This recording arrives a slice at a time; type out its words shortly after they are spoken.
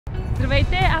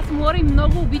Здравейте, аз съм Лора и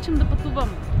много обичам да пътувам.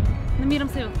 Намирам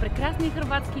се в прекрасния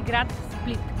хърватски град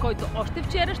Сплит, който още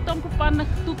вчера, щом попаднах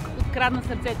тук, открадна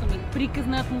сърцето ми.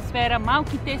 Приказна атмосфера,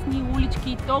 малки тесни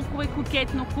улички, толкова е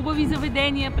кокетно, хубави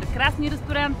заведения, прекрасни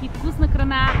ресторанти, вкусна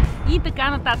храна и така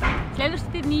нататък.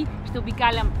 Следващите дни ще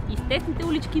обикалям изтесните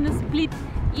улички на Сплит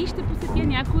и ще посетя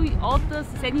някои от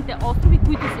съседните острови,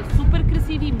 които са супер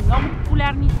красиви и много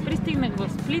популярни. Пристигнах в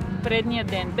Сплит предния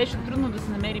ден. Беше трудно да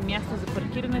се намери място за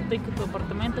паркиране, тъй като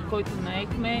апартамента, който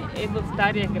наехме, е в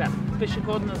Стария град,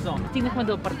 пешеходна зона. Стигнахме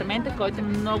до апартамента, който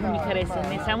много ми хареса.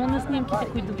 Не само на снимките,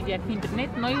 които видях в интернет,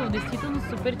 но и в действително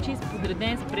супер чист,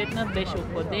 подреден, спретнат, беше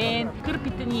охладен.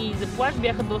 Кърпите ни за плаж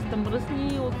бяха доста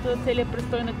мръсни от целия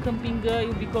престой на къмпинга и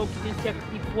обиколките на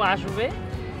всякакви плажове.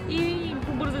 И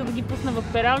побързах да ги пусна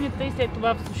в пералнята и след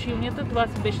това в сушилнята. Това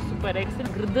си беше супер екстра.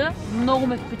 Града много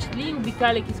ме впечатли,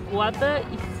 обикаляйки с колата,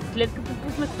 и след като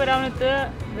пуснах пералнята,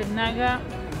 веднага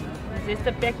не се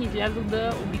стърпях и излязох да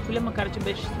обиколя, макар че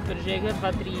беше супер жега.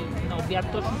 2-3 на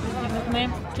обяд точно пристигнахме.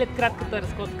 След кратката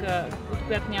разходка, от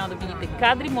която няма да видите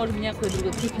кадри, може би някоя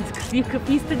друга тихненска снимка в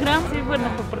Инстаграм, се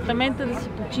върнах в апартамента да си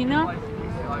почина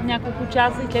няколко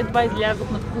часа и след това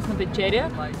излязох на вкусна вечеря.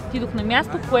 Отидох на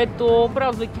място, което,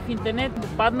 браузвайки в интернет,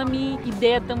 допадна ми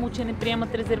идеята му, че не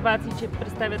приемат резервации, че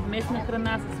представят местна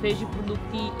храна с свежи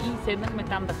продукти и седнахме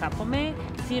там да хапаме.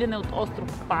 Сирене от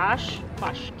остров Брач,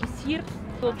 пашки сир,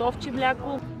 от овче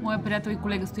мляко. Моя приятел и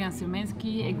колега Стоян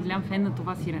Семенски е голям фен на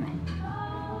това сирене.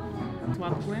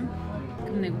 Сладко е,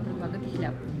 към него предлагат и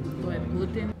хляб. Той е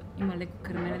плътен, има леко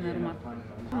карамелен аромат.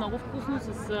 Много вкусно,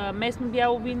 с местно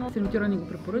бяло вино. Сервитьора ни го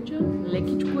препоръча,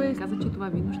 лекичко е. Каза, че това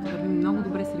вино ще върви много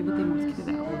добре с рибата и морските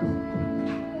драхи.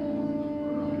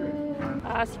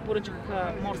 Аз си поръчах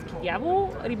морски дявол,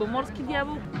 риба морски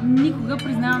дявол. Никога,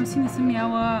 признавам си, не съм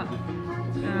яла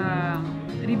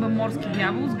риба морски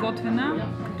дявол, сготвена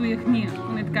като яхния.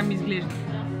 Поне така ми изглежда.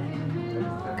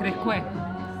 Крехко е.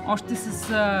 Още с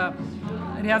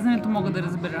рязането мога да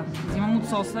разбера. Взимам от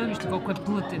соса, вижте колко е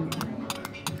плътен.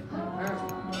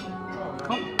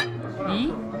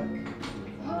 И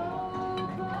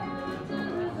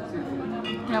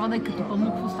трябва да е като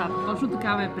памук в устата. Точно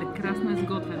такава е, прекрасно е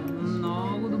сготвена.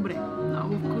 Много добре,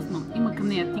 много вкусно. Има към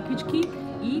нея тиквички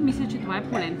и мисля, че това е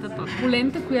полента.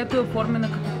 Полента, която е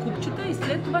оформена като купчета и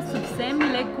след това съвсем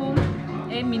леко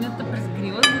е мината през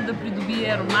грила, за да придобие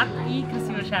аромат и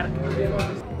красива шарка.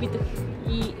 Попитах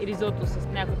и ризото с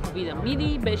няколко вида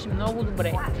миди, беше много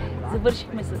добре.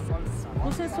 Завършихме с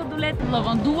вкусен сладолет,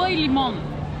 лавандула и лимон.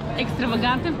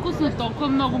 Екстравагантен вкус, но толкова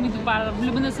много ми допада.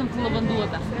 Влюбена съм в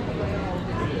лавандулата.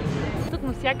 Тук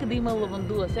навсякъде има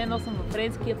лавандула. Все едно съм във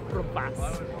френския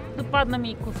Прованс. Допадна ми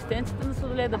и консистенцията на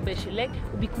сладоледа, беше лек.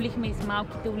 Обиколихме и с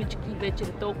малките улички. Вечер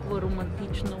е толкова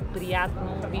романтично,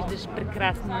 приятно. Виждаш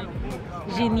прекрасни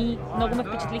жени. Много ме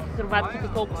впечатлиха хърватките,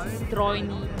 колко са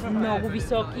стройни, много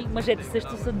високи. Мъжете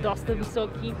също са доста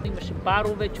високи. Имаше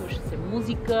барове, чуваше се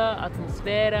музика,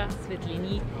 атмосфера,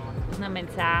 светлини,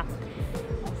 знаменца,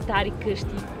 стари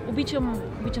къщи. Обичам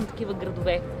такива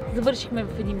градове. Завършихме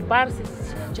в един бар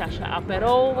с чаша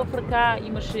аперол в ръка,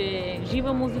 имаше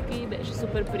жива музика и беше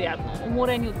супер приятно.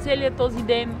 Уморени от целия този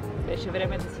ден, беше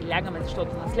време да си лягаме,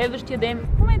 защото на следващия ден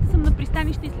в момента съм на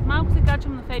пристанище и след малко се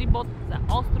качвам на ферибот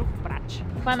за Остров Брач.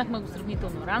 Хванахме го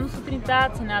сравнително рано сутринта,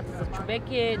 цената за човек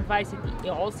е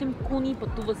 28 куни,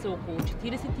 пътува се около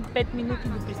 45 минути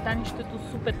до пристанището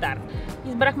Супетар.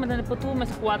 Избрахме да не пътуваме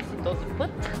с колата си този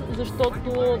път,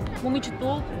 защото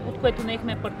момичето, от което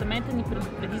наехме апартамента, ни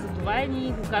предупреди за това и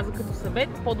ни го каза като съвет.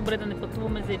 По-добре да не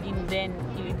пътуваме за един ден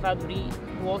или два дори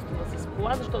до острова с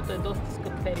кола, защото е доста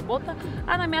скъп ферибота,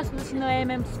 а на място да си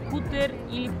наемем скутер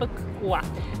или пък кола.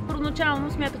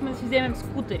 Първоначално смятахме да си вземем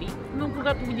скутери, но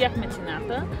когато видяхме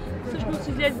цената, всъщност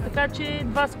излезе така, че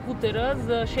два скутера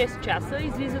за 6 часа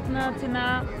излизат на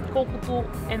цена колкото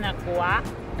една кола,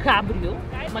 кабрио,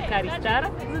 макар и стара,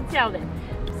 за цял ден.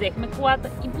 Взехме колата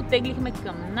и потеглихме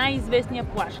към най-известния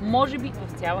плаж, може би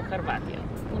в цяла Хърватия.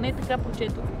 Поне така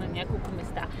прочетох на няколко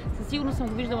места. Със сигурност съм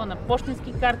го виждала на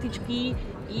пощенски картички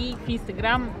и в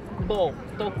Инстаграм Бол.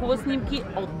 Толкова снимки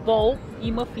от Бол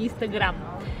има в Инстаграм.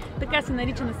 Така се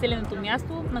нарича населеното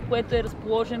място, на което е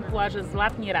разположен плажа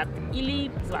Златни рат или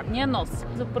Златния нос.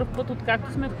 За първ път,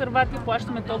 откакто сме в Хърватия,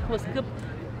 плащаме толкова скъп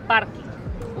паркинг.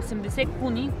 80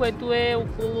 куни, което е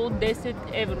около 10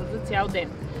 евро за цял ден.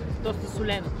 Доста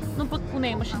солено, но пък поне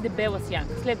имаше дебела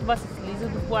сянка. След това се слиза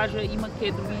до плажа, има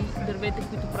кедрови дървета,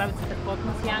 които правят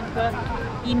страхотна сянка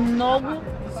и много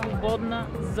свободна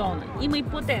зона. Има и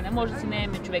платена, може да си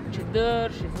наеме човек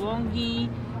чадър, шезлонги,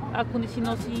 ако не си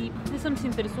носи. Не съм се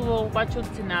интересувала обаче от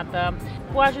цената.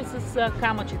 Плаж е с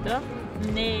камъчета,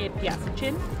 не е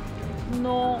пясъчен.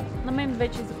 но на мен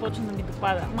вече започна да ми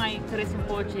допада. Май харесвам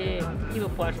повече такива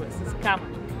плажове с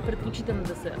камъни. Предпочитам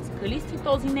да са скалисти,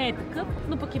 този не е такъв,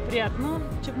 но пък е приятно,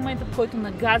 че в момента, в който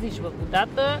нагазиш във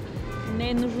водата, не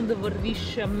е нужно да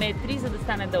вървиш метри, за да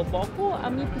стане дълбоко,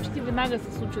 ами почти веднага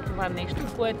се случва това нещо,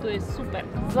 което е супер.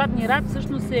 Златният рак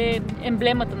всъщност е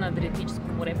емблемата на Адриатическо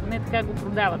море, поне така го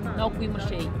продават. Много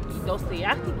имаше и доста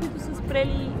яхти, които са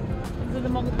спрели, за да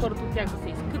могат хората от тях да се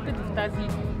изкъпят в тази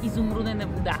изумрудена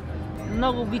вода.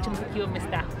 Много обичам такива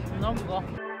места. Много.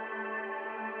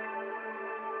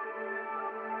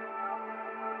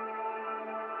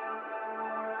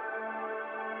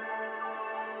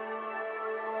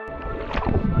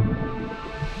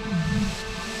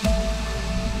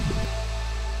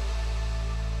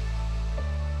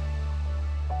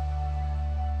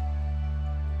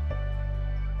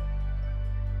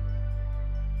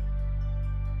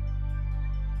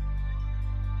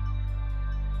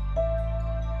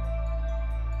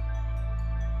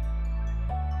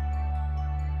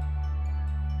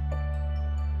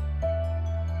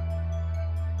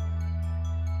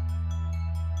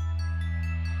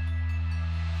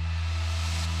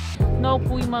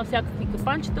 Много има всякакви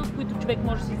капанчета, от които човек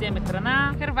може да си вземе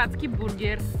храна. Хърватски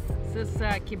бургер с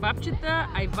кебабчета,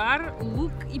 айвар,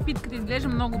 лук и питката изглежда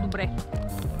много добре.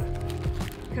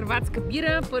 Хърватска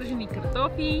бира, пържени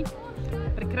картофи.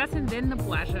 Прекрасен ден на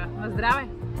плажа. На здраве!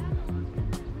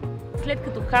 След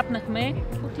като хапнахме,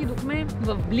 отидохме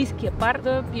в близкия парк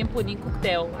да пием по един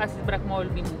коктейл. Аз избрах моя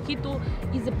любим мохито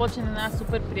и започна една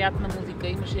супер приятна музика.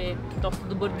 Имаше доста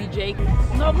добър диджей.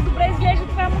 Много добре изглежда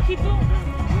това мохито.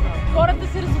 Хората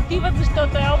се разотиват,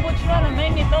 защото е облачно, на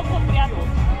мен е толкова приятно.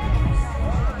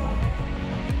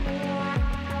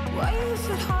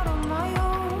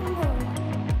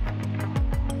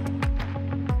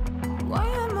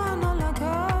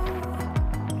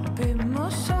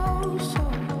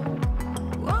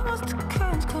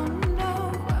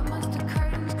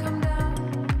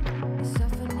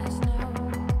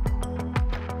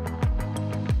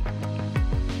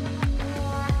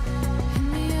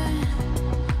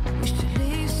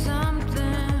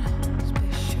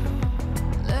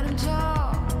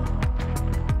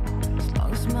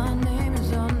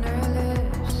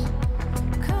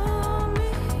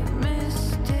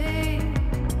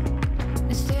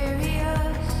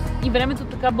 И времето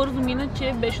така бързо мина,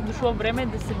 че беше дошло време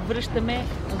да се връщаме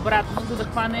обратно, за да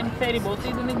хванем ферибота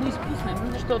и да не го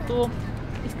изпуснем, защото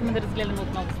искаме да разгледаме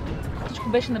отново Сплит. Всичко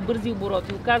беше на бързи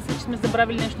обороти. Оказа се, че сме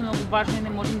забравили нещо много важно и не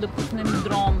можем да пуснем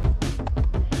дрон.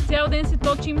 Цял ден се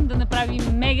точим да направим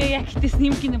мега яките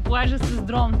снимки на плажа с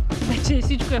дрон. Вече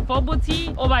всичко е в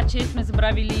облаци, обаче сме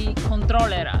забравили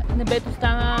контролера. Небето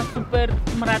стана супер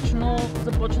мрачно,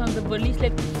 започна да вали,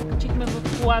 след като се качихме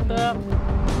в колата.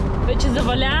 Вече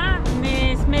заваля,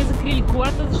 не сме закрили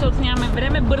колата, защото нямаме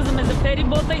време, бързаме за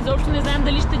ферибота, изобщо не знаем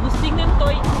дали ще го стигнем.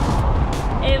 Той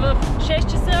е в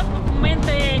 6 часа, в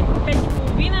момента е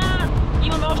 5:30,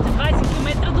 имаме още 20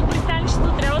 км до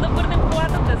пристанището, трябва да върнем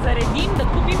колата, да заредим, да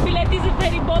купим билети за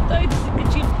ферибота и да се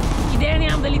качим. Идея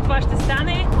нямам дали това ще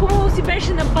стане. Хубаво си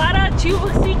беше на бара,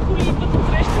 чилвах си коли път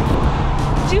отсреща.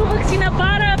 Чилвах си на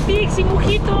бара, пиех си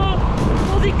мохито,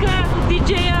 музика от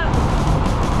диджея.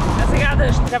 Сега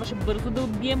дъжд. Трябваше бързо да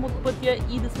отбием от пътя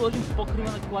и да сложим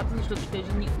покрива на колата, защото ще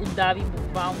ни удави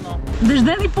буквално.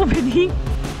 Дъжда ни победи.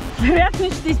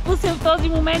 Вероятно ще изпуснем в този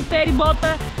момент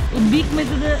ферибота. Отбихме,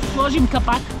 за да сложим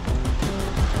капак.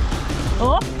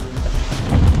 О!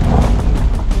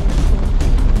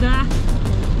 Да.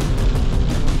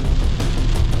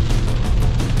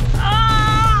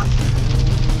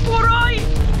 Порой!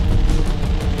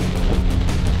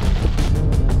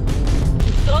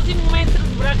 В този момент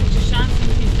разбрах, че шансът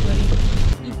ми се изпари.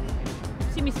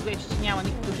 И си мислеше, че няма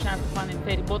никакъв шанс да хванем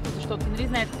ферибота, защото, нали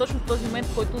знаете, точно в този момент,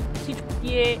 в който всичко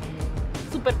ти е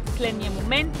супер последния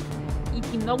момент и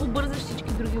ти много бързаш,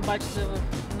 всички други обаче са в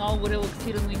много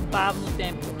релаксирано и бавно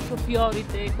темпо.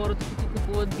 Шофьорите, хората, които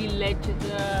купуват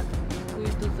билетчета,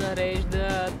 които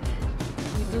зареждат.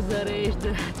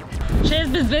 6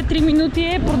 без 2-3 минути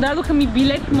е, продадоха ми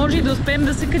билет, може и да успеем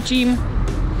да се качим.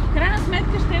 В крайна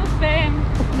сметка ще успеем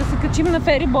да се качим на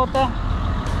ферибота.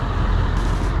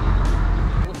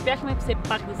 Успяхме все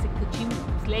пак да се качим в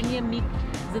последния миг,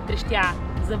 затрещя,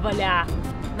 заваля,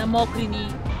 намокри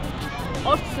ни.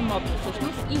 Още съм мокра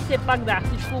всъщност и все пак да,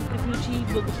 всичко приключи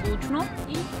благополучно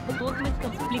и пътувахме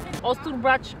към Сплит. Остров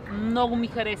Брач много ми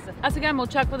хареса. А сега ме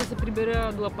очаква да се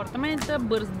прибера до апартамента,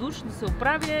 бърз душ, да се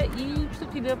оправя и ще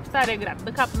отида в Стария град,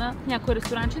 да хапна в някой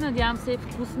ресторанче, надявам се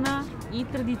вкусна и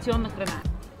традиционна храна.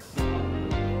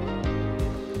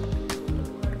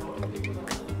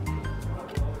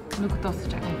 Докато се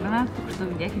чакам храната, тук ще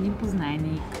видях един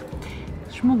познайник.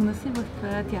 Шмугна се в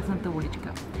тясната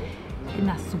уличка.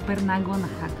 Една супер нагла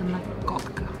нахакана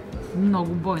котка.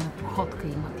 Много бойна походка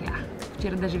има тя.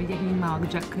 Вчера даже видях един малък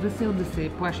Джак Ръсел да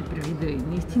се плаши при вида и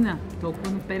наистина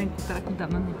толкова наперен котарак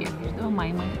отдавна не бях виждала,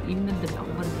 майма им не дебел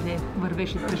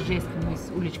вървеше тържествено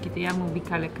из уличките, явно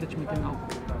обикаля кръчмите много.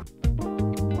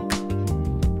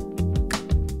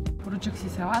 Поръчах си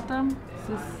салата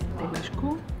с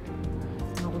телешко.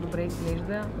 Много добре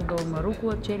изглежда. Отдолу има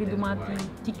рукола, чери, домати,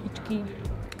 тиквички.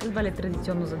 Едва ли е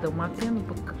традиционно за Далмация, но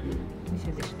пък ми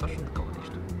се взеше точно такова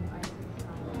нещо.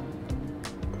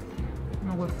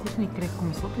 Много е вкусно и крехко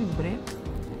месото и добре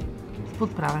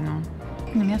подправено.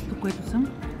 На мястото, което съм,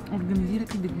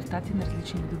 организират и дегустация на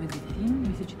различни видове зехтин.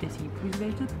 Мисля, че те си ги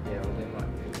произвеждат.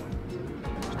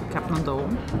 Ще капна долу,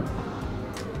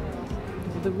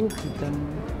 за да го опитам.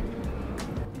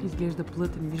 Изглежда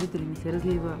плътен, виждате ли, ми се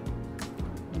разлива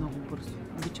много бързо.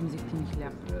 Обичам зехтин и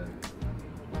хляб.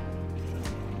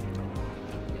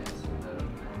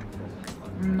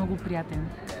 Много приятен.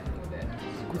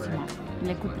 Вкус има.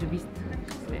 Леко тревист.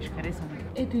 Свеж, харесвам.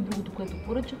 Ето и другото, което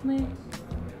поръчахме.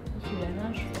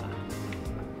 Солена шла.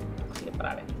 Си я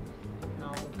правят.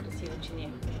 Много красива чиния.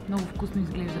 Много вкусно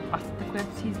изглежда пастата,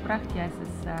 която си избрах. Тя е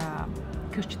с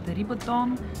къщета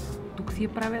рибатон. Тук си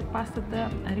я правят пастата.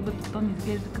 Рибатон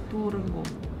изглежда като рагу.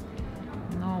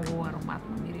 Много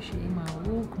ароматно мирише. Има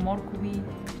лук, моркови.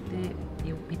 Ще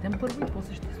я опитам първо и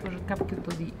после ще сложа капки от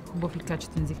този хубав и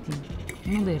качествен зехтин.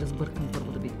 Но да я разбъркам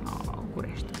първо да видя.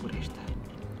 Гореща, гореща.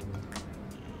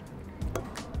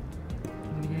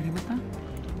 Да видя рибата.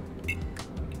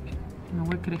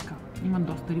 Много е крехка. Има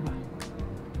доста риба.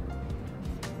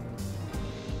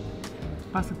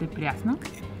 Пастата е прясна,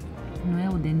 но е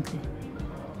оденте.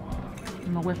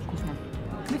 Много е вкусно.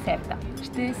 Десерта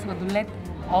ще е сладолед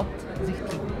от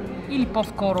зехтин. Или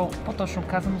по-скоро, по-точно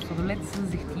казано, сладолед с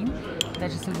зехтин.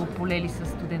 Даже са го полели с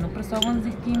студено пресован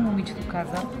зехтин. Момичето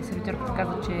каза, сервитьорката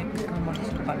каза, че искаме може да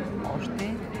се добави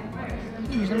още.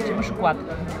 И виждам, че има шоколад.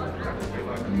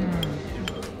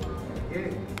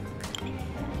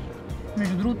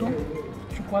 Между другото,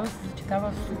 шоколада се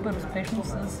съчетава супер успешно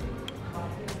с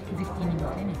зехтини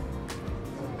маслини.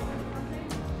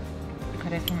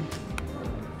 Харесвам.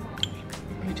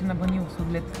 Прилича на ванил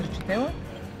сладолед с ръчетела,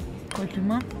 който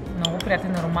има много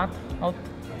приятен аромат от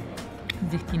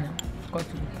зехтина, който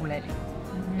са го полели.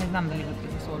 Не знам дали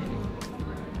вътре са сложили.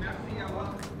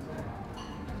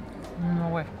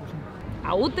 Много е вкусно.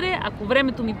 А утре, ако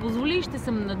времето ми позволи, ще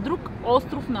съм на друг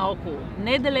остров наоколо,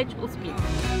 недалеч от Сплит.